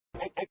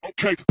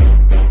Cape.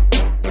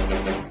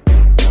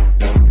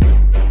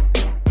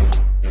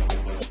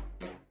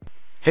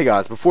 Hey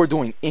guys, before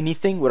doing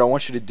anything, what I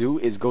want you to do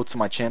is go to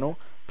my channel,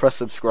 press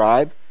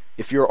subscribe.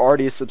 If you're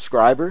already a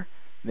subscriber,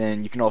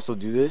 then you can also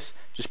do this.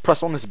 Just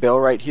press on this bell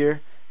right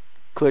here,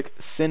 click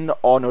send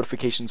all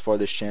notifications for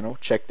this channel,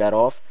 check that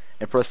off,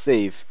 and press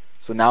save.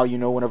 So now you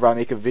know whenever I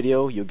make a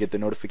video, you'll get the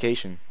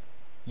notification.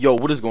 Yo,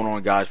 what is going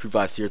on guys?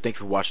 Previce here. Thanks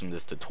for watching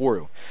this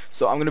tutorial.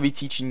 So I'm going to be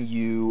teaching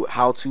you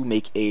how to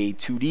make a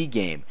 2D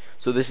game.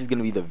 So this is going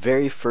to be the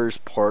very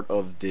first part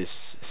of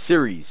this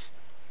series.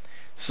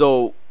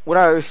 So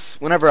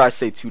whenever I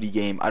say 2D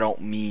game, I don't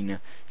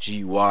mean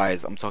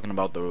GUIs. I'm talking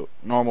about the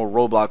normal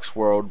Roblox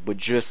world, but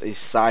just a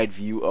side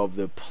view of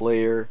the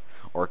player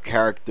or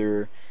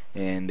character,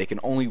 and they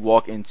can only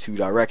walk in two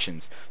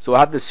directions. So I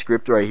have this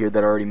script right here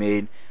that I already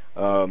made.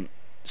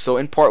 So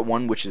in part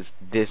 1, which is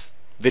this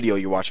video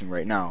you're watching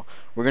right now,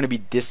 we're going to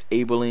be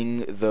disabling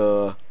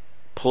the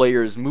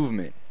player's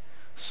movement.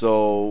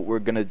 So we're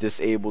going to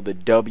disable the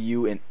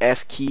W and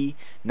S key.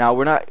 Now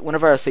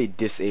whenever I say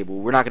disable,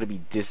 we're not going to be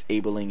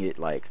disabling it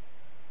like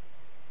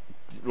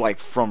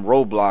from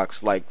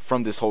Roblox, like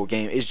from this whole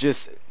game. It's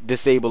just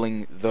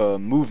disabling the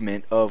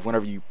movement of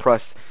whenever you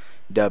press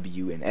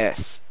W and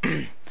S.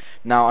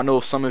 Now I know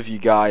some of you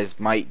guys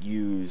might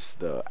use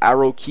the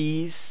arrow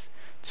keys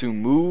to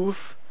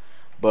move,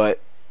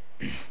 but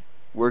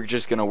we're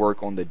just gonna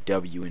work on the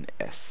W and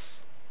S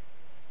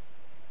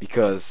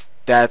because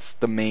that's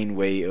the main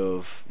way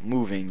of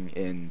moving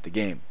in the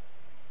game.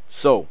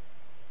 So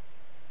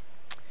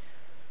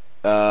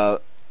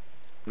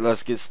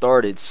let's get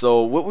started.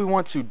 So what we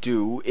want to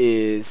do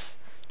is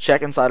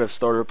check inside of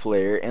starter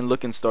player and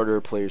look in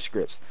starter player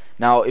scripts.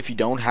 Now if you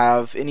don't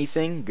have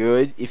anything,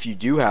 good. If you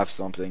do have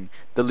something,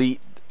 delete.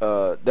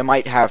 They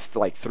might have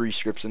like 3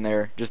 scripts in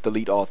there. Just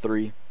delete all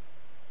 3.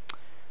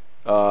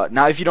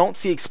 Now if you don't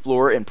see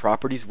Explorer and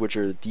Properties, which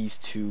are these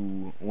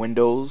 2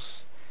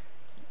 windows,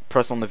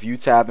 press on the View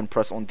tab and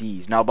press on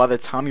these. Now by the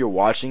time you're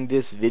watching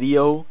this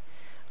video,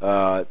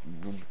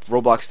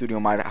 Roblox Studio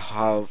might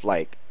have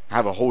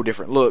a whole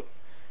different look.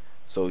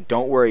 So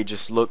don't worry,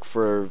 just look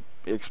for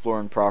Explorer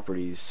and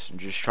Properties and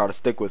just try to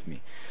stick with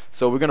me.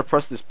 So we're gonna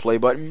press this play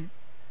button.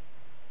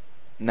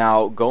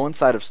 Now go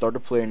inside of Starter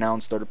Player now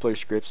and Starter Player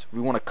Scripts. We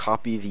want to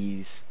copy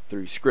these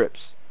 3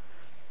 scripts.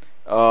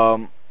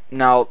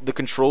 Now the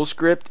control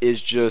script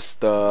is just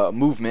the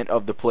movement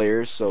of the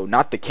players, so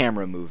not the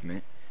camera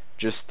movement,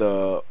 just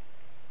the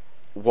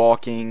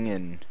walking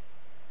and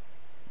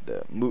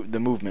the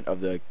movement of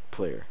the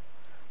player.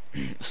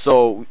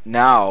 So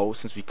now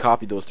since we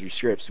copied those 3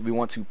 scripts, we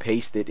want to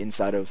paste it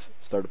inside of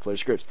starter player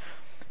scripts.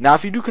 Now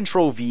if you do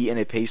control V and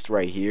it pastes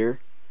right here,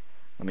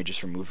 let me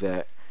just remove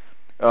that.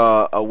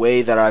 A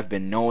way that I've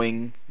been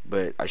knowing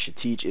but I should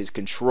teach is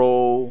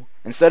control,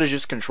 instead of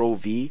just control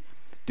V,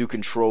 do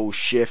control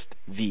shift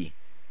V,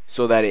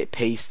 so that it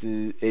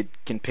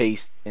can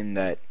paste in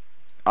that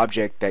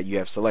object that you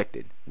have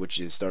selected, which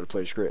is starter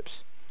player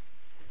scripts.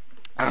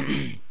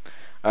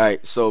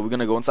 Alright, so we're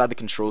gonna go inside the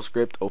control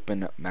script,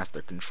 open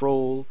master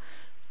control,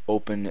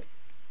 open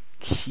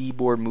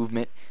keyboard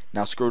movement.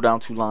 Now scroll down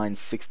to line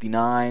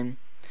 69.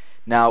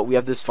 Now we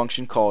have this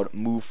function called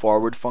move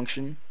forward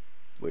function,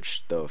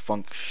 which the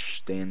func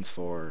stands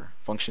for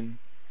function.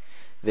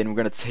 Then we're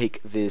gonna take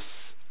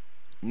this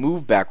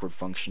move backward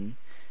function.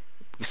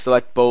 We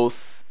select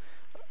both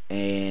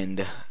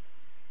and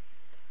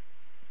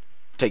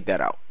take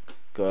that out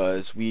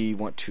because we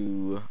want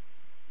to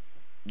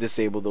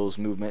disable those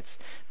movements.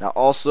 Now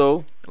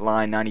also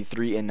line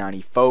 93 and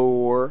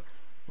 94,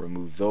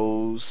 remove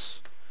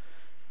those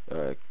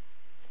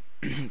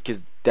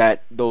because it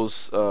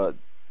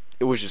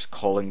was just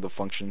calling the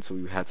function, so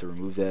we had to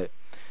remove that.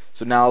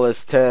 So now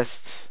let's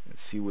test and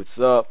see what's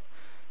up.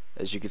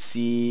 As you can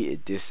see,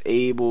 it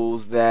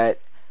disables that,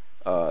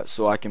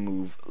 so I can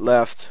move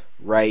left,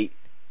 right,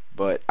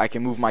 but I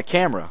can move my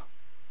camera.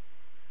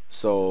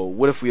 So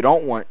what if we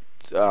don't want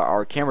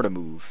our camera to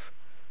move?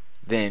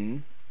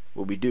 Then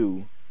what we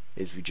do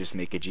is we just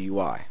make a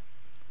GUI.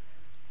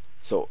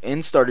 So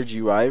in starter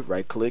GUI,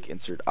 right click,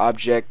 insert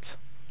object,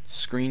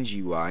 screen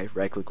GUI,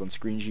 right click on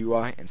screen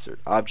GUI, insert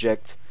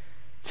object,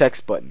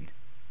 text button.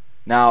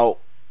 Now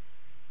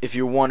if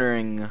you're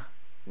wondering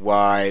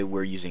why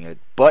we're using a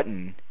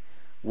button,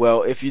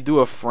 well, if you do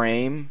a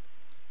frame,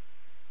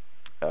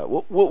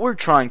 what we're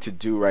trying to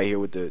do right here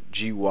with the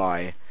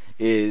GUI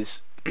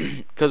is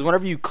because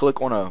whenever you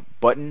click on a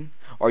button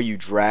or you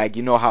drag,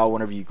 you know how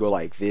whenever you go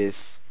like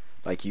this,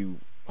 like you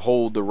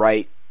hold the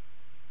right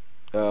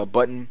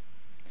button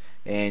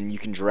and you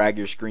can drag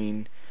your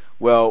screen.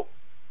 Well,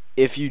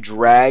 if you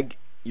drag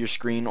your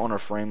screen on a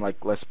frame,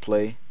 like let's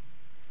play,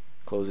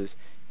 closes,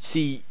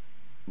 see,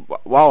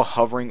 while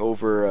hovering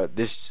over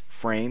this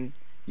frame,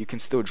 you can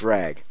still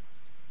drag.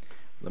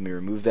 Let me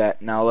remove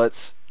that. Now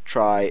let's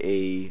try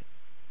a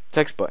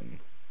text button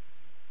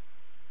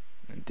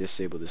and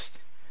disable this.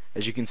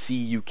 As you can see,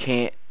 you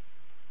can't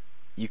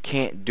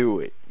do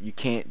it. You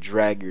can't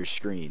drag your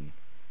screen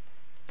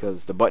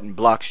because the button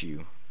blocks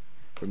you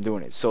from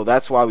doing it. So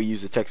that's why we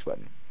use the text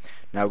button.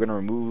 Now we're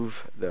going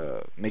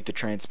to make the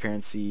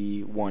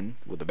transparency 1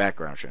 with the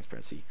background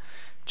transparency.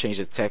 Change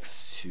the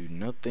text to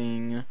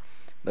nothing.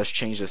 Let's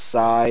change the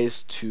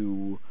size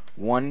to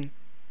 1,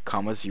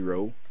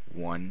 0,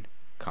 1,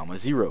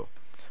 0,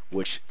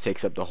 which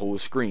takes up the whole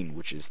screen,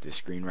 which is this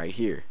screen right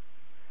here.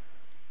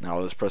 Now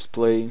let's press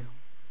play,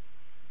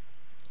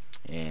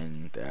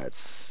 and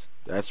that's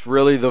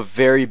really the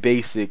very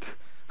basic.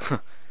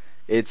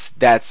 It's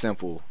that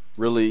simple.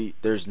 Really,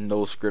 there's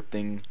no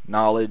scripting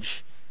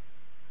knowledge.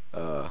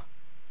 But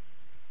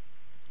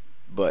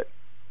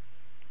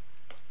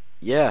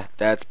yeah,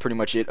 that's pretty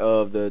much it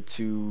of the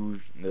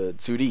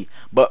 2D.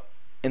 But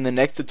in the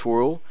next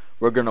tutorial,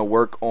 we're gonna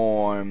work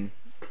on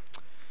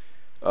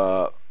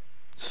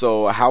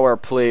so how our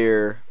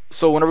player.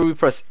 So whenever we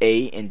press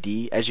A and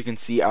D, as you can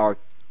see, our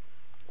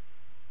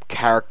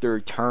character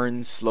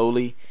turns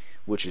slowly,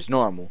 which is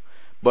normal.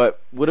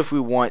 But what if we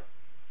want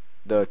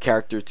the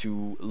character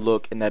to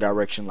look in that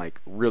direction like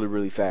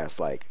really fast,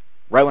 like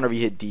right whenever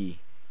you hit D,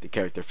 the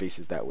character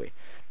faces that way?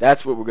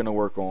 That's what we're gonna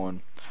work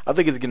on. I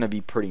think it's gonna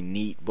be pretty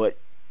neat, but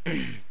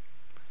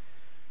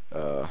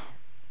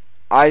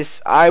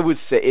I would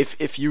say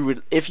if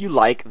you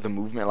like the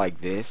movement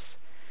like this,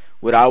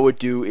 what I would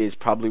do is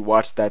probably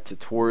watch that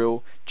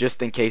tutorial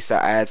just in case I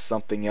add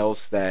something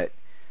else that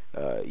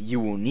you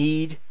will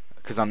need,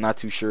 because I'm not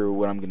too sure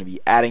what I'm going to be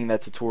adding in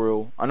that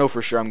tutorial. I know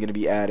for sure I'm going to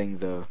be adding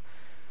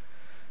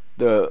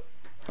the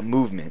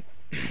movement.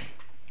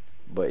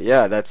 But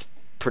yeah, that's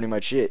pretty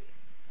much it.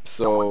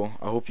 So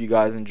I hope you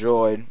guys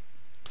enjoyed.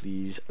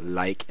 Please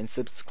like and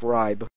subscribe.